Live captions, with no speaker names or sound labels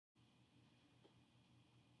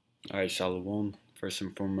Alright, Shalom. First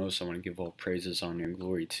and foremost, I want to give all praises, honor, and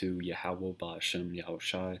glory to Yahweh, Ba'ashem,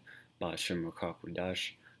 Yahushai, Ba'ashem,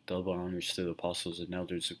 Rakakwadash. Double honors to the apostles and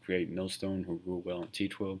elders of Great Millstone who rule well and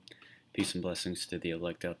teach well. Peace and blessings to the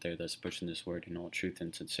elect out there that's pushing this word in all truth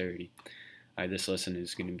and sincerity. Alright, this lesson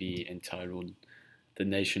is going to be entitled, The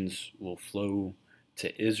Nations Will Flow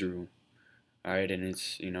to Israel. Alright, and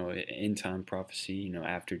it's, end time prophecy,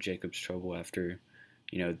 after Jacob's trouble, after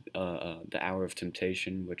the hour of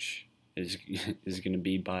temptation, which is is going to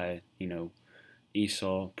be by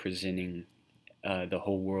Esau presenting the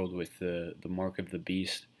whole world with the mark of the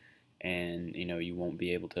beast, and you won't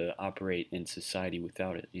be able to operate in society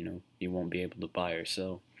without it. You won't be able to buy or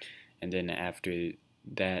sell, and then after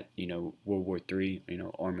that, World War III,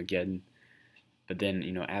 Armageddon. But then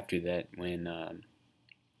after that,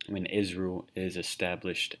 when Israel is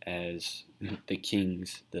established as the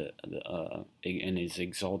kings, and is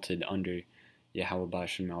exalted under Yahweh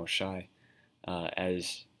Bashem Yahushai,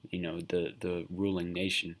 as the ruling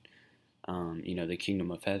nation, the kingdom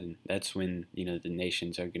of heaven. That's when the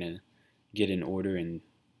nations are gonna get in order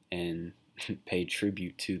and pay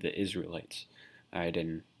tribute to the Israelites. All right,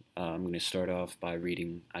 and I'm gonna start off by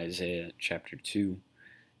reading Isaiah chapter 2,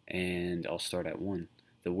 and I'll start at 1.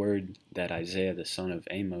 The word that Isaiah the son of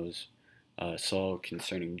Amos saw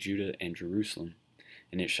concerning Judah and Jerusalem.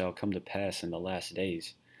 And it shall come to pass in the last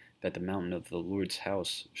days that the mountain of the Lord's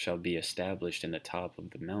house shall be established in the top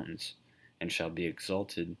of the mountains, and shall be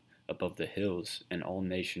exalted above the hills, and all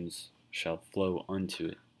nations shall flow unto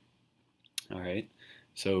it. All right.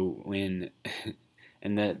 So and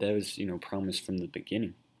that was promised from the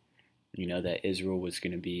beginning. That Israel was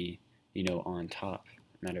going to be on top.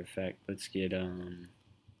 Matter of fact, let's get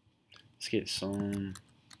Psalms,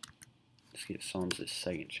 the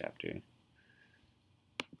second chapter.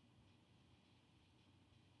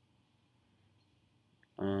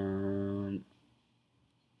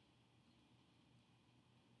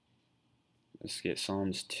 Let's get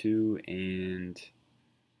Psalms 2, and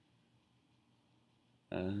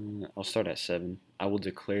I'll start at 7. I'll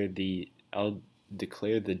declare the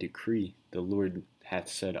decree the Lord hath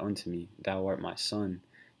said unto me, Thou art my son,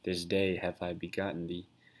 this day have I begotten thee.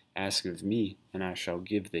 Ask of me, and I shall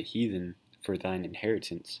give the heathen for thine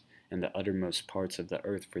inheritance, and the uttermost parts of the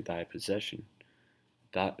earth for thy possession.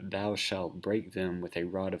 Thou shalt break them with a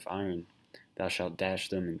rod of iron, thou shalt dash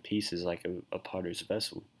them in pieces like a potter's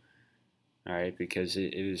vessel. All right, because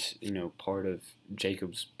it was part of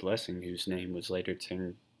Jacob's blessing, whose name was later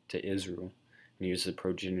turned to Israel, and he was the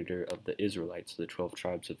progenitor of the Israelites, the 12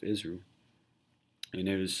 tribes of Israel. And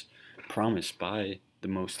it was promised by the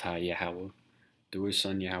Most High Yahweh through his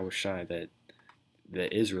son Yahushai that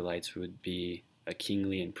the Israelites would be a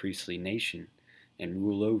kingly and priestly nation and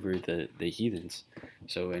rule over the heathens.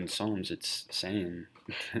 So in Psalms it's saying,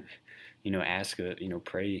 ask,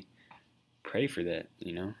 pray for that,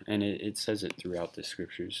 and it says it throughout the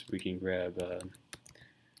scriptures. We can grab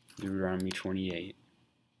Deuteronomy 28.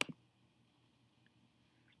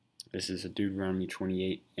 This is a Deuteronomy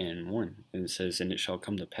 28 and 1, and it says, And it shall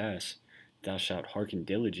come to pass, thou shalt hearken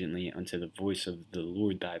diligently unto the voice of the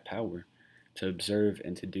Lord thy power, to observe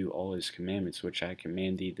and to do all his commandments which I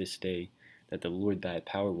command thee this day, that the Lord thy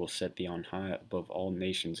power will set thee on high above all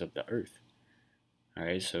nations of the earth. All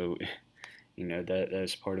right, so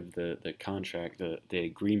that's part of the contract, the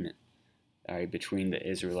agreement, all right, between the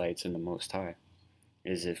Israelites and the Most High,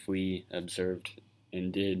 is if we observed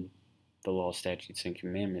and did the law, statutes, and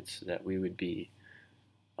commandments, that we would be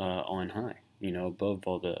on high, above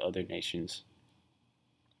all the other nations.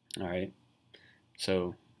 All right.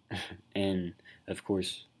 So, and of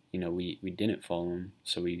course, we didn't follow him,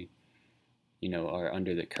 so we, are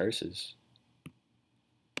under the curses.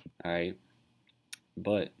 All right.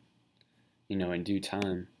 But, in due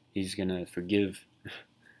time, he's going to forgive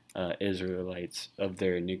Israelites of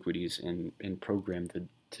their iniquities and program them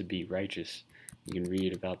to be righteous. You can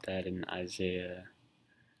read about that in Isaiah,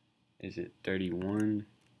 is it 31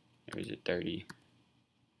 or is it 30?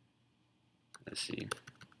 Let's see.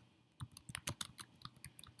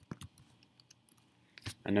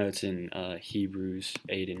 I know it's in Hebrews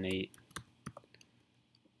 8 and 8.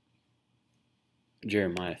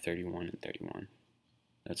 Jeremiah 31 and 31.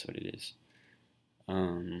 That's what it is.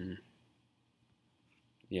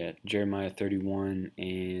 Yeah, Jeremiah 31,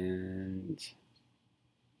 and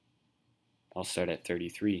I'll start at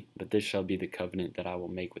 33. But this shall be the covenant that I will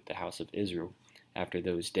make with the house of Israel after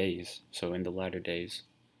those days. So in the latter days,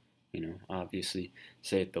 obviously,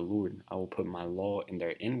 saith the Lord, I will put my law in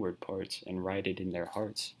their inward parts and write it in their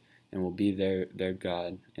hearts, and will be their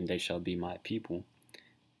God, and they shall be my people.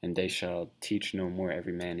 And they shall teach no more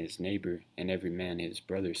every man his neighbor, and every man his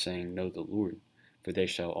brother, saying, Know the Lord. For they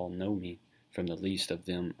shall all know me, from the least of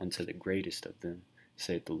them unto the greatest of them,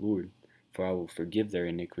 saith the Lord. For I will forgive their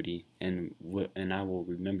iniquity, and I will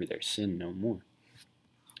remember their sin no more.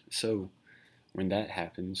 So, when that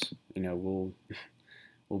happens, we'll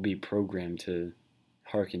be programmed to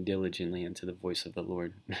hearken diligently unto the voice of the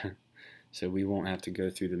Lord. So we won't have to go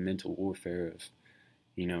through the mental warfare of,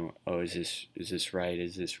 oh, is this right?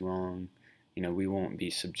 Is this wrong? We won't be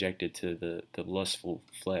subjected to the lustful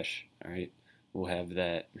flesh. All right, we'll have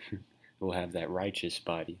that we'll have that righteous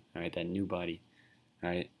body. All right, that new body. All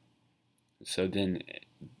right. So then,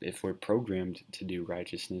 if we're programmed to do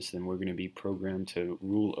righteousness, then we're going to be programmed to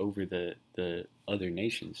rule over the other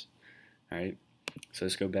nations. All right. So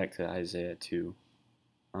let's go back to Isaiah 2,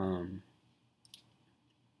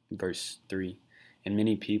 verse 3. And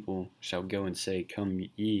many people shall go and say, Come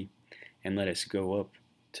ye, and let us go up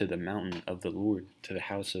to the mountain of the Lord, to the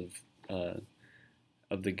house of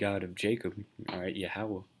the God of Jacob, all right,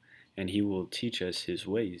 Yahweh, and he will teach us his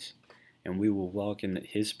ways, and we will walk in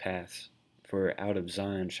his paths. For out of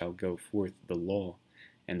Zion shall go forth the law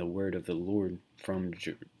and the word of the Lord from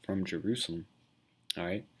Jerusalem. All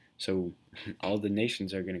right, so all the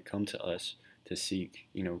nations are going to come to us to seek,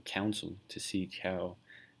 counsel, to seek how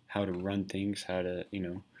to run things, how to,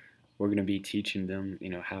 we're going to be teaching them,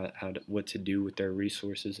 what to do with their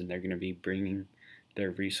resources, and they're going to be bringing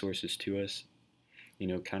their resources to us.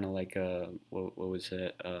 Kind of like what was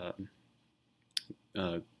that?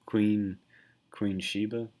 Queen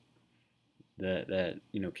Sheba that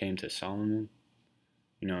came to Solomon,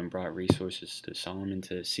 and brought resources to Solomon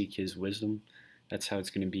to seek his wisdom. That's how it's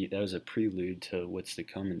going to be. That was a prelude to what's to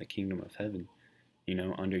come in the kingdom of heaven,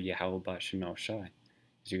 under Yahweh Ba'Shem El Shai.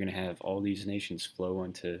 You're going to have all these nations flow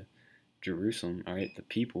unto Jerusalem, all right, the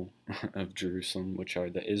people of Jerusalem, which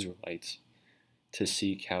are the Israelites, to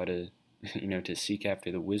seek how to, to seek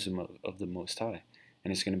after the wisdom of the Most High.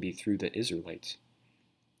 And it's going to be through the Israelites,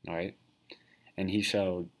 all right? And he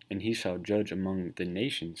shall judge among the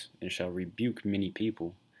nations, and shall rebuke many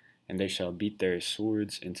people, and they shall beat their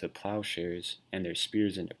swords into plowshares, and their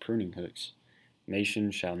spears into pruning hooks.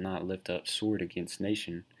 Nation shall not lift up sword against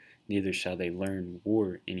nation, neither shall they learn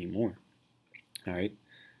war anymore. All right,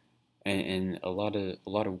 and a lot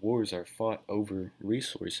of wars are fought over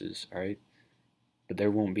resources. All right, but there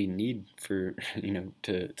won't be need for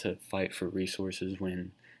to fight for resources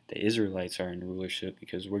when the Israelites are in rulership,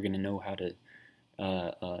 because we're going to know how to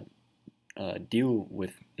deal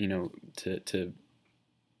with to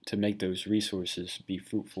make those resources be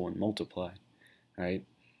fruitful and multiply. All right,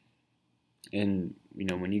 and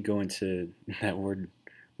when you go into that word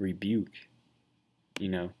rebuke,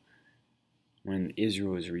 when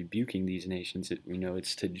Israel is rebuking these nations,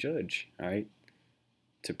 it's to judge, all right?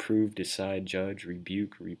 To prove, decide, judge,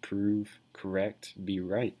 rebuke, reprove, correct, be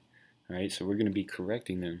right, all right? So we're going to be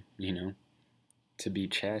correcting them, to be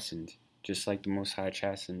chastened, just like the Most High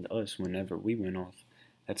chastened us whenever we went off.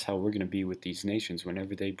 That's how we're going to be with these nations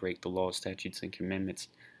whenever they break the laws, statutes, and commandments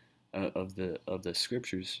of the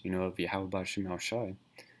scriptures, of Yahweh Ba'Shem El Shai.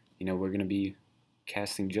 We're going to be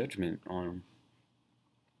casting judgment on them,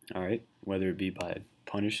 all right, whether it be by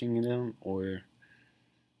punishing them or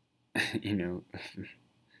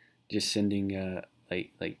just sending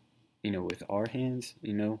with our hands,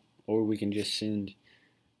 or we can just send,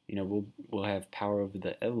 we'll have power over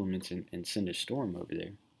the elements and send a storm over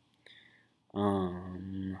there.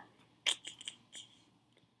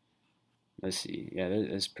 Let's see, yeah,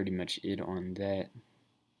 that's pretty much it on that.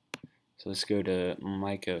 So let's go to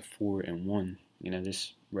Micah 4:1.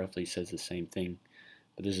 This roughly says the same thing,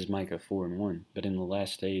 but this is Micah 4:1. But in the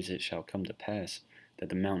last days it shall come to pass that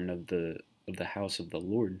the mountain of the house of the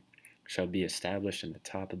Lord shall be established in the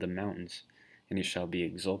top of the mountains, and it shall be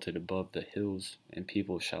exalted above the hills, and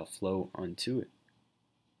people shall flow unto it.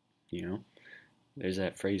 There's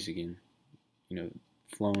that phrase again,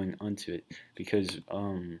 flowing unto it, because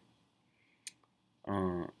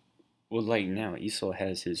well, like now Esau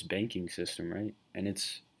has his banking system, right? And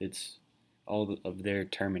it's all of their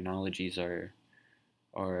terminologies are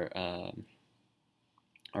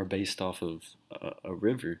based off of a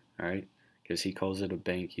river, all right? Because he calls it a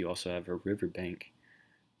bank. You also have a river bank,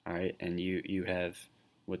 all right? And you have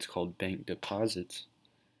what's called bank deposits,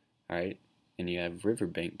 all right? And you have river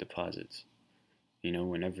bank deposits.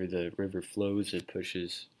 Whenever the river flows, it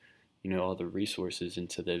pushes all the resources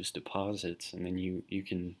into those deposits, and then you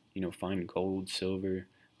can find gold, silver,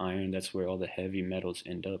 iron. That's where all the heavy metals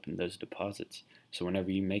end up, in those deposits. So whenever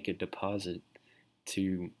you make a deposit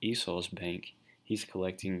to Esau's bank, he's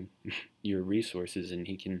collecting your resources, and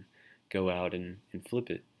he can go out and flip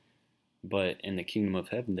it, But in the kingdom of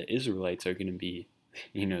heaven, the Israelites are going to be,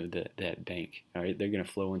 that bank. All right, they're going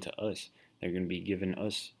to flow into us. They're going to be giving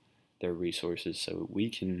us their resources so we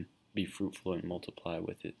can be fruitful and multiply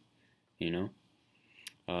with it.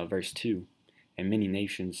 Verse 2. And many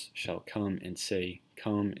nations shall come and say,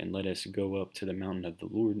 Come and let us go up to the mountain of the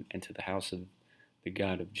Lord and to the house of the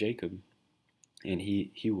God of Jacob, and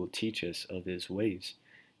he will teach us of his ways,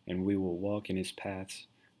 and we will walk in his paths,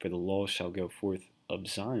 for the law shall go forth of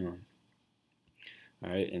Zion. All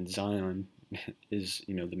right, and Zion is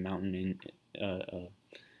the mountain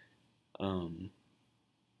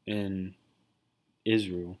in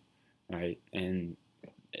Israel. All right, and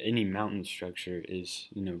any mountain structure is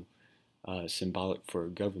symbolic for a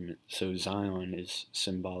government. So Zion is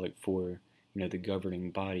symbolic for the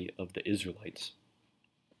governing body of the Israelites.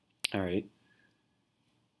 All right,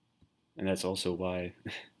 and that's also why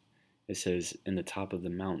it says in the top of the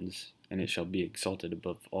mountains, and it shall be exalted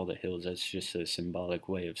above all the hills. That's just a symbolic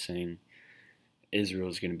way of saying Israel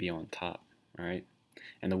is going to be on top. All right,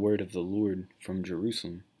 and the word of the Lord from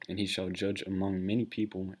Jerusalem, and he shall judge among many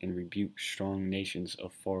people and rebuke strong nations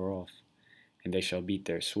afar off. And they shall beat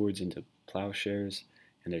their swords into plowshares,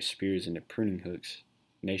 and their spears into pruning hooks.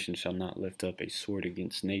 Nation shall not lift up a sword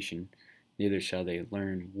against nation, neither shall they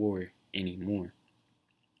learn war any more.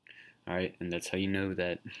 Alright, and that's how you know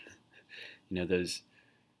that, those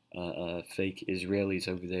fake Israelis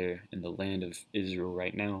over there in the land of Israel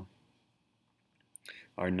right now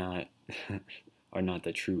are not are not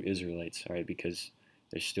the true Israelites, alright, because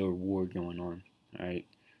there's still war going on, alright.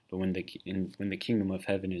 But when the kingdom of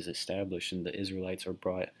heaven is established and the Israelites are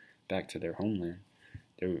brought back to their homeland,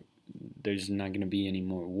 there's not going to be any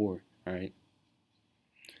more war, all right?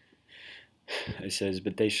 It says,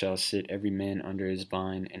 But they shall sit every man under his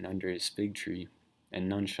vine and under his fig tree, and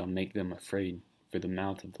none shall make them afraid, for the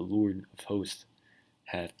mouth of the Lord of hosts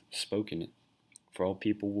hath spoken it. For all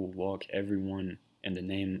people will walk every one in the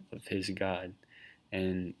name of his God,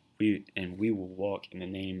 and we will walk in the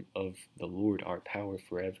name of the Lord our power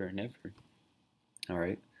forever and ever. All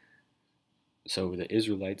right. So the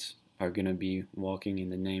Israelites are going to be walking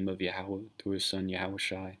in the name of Yahweh through his son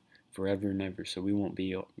Yahushai forever and ever. So we won't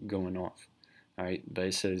be going off. All right. But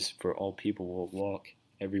it says, for all people will walk,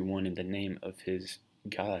 everyone in the name of his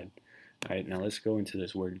God. All right. Now let's go into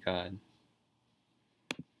this word God.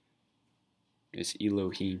 It's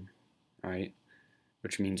Elohim. All right.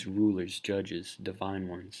 Which means rulers, judges, divine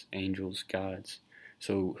ones, angels, gods.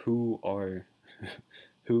 So who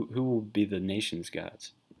will be the nation's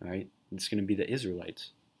gods? All right, it's going to be the Israelites.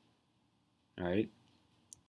 All right,